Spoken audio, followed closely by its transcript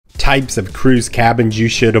types of cruise cabins you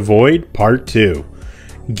should avoid, Part 2.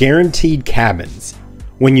 Guaranteed cabins.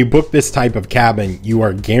 When you book this type of cabin, you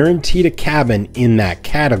are guaranteed a cabin in that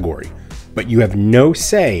category, but you have no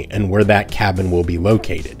say in where that cabin will be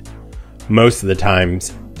located. Most of the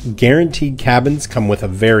times, guaranteed cabins come with a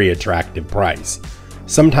very attractive price,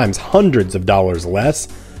 sometimes hundreds of dollars less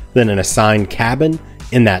than an assigned cabin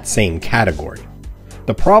in that same category.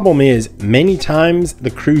 The problem is, many times the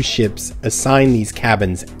cruise ships assign these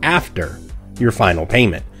cabins after your final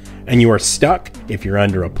payment, and you are stuck if you're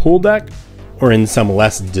under a pool deck or in some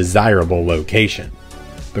less desirable location.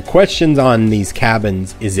 The questions on these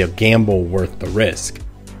cabins is a gamble worth the risk.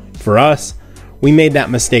 For us, we made that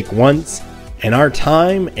mistake once, and our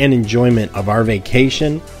time and enjoyment of our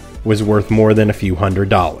vacation was worth more than a few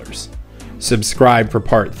 $100s. Subscribe for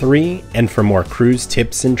Part 3 and for more cruise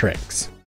tips and tricks.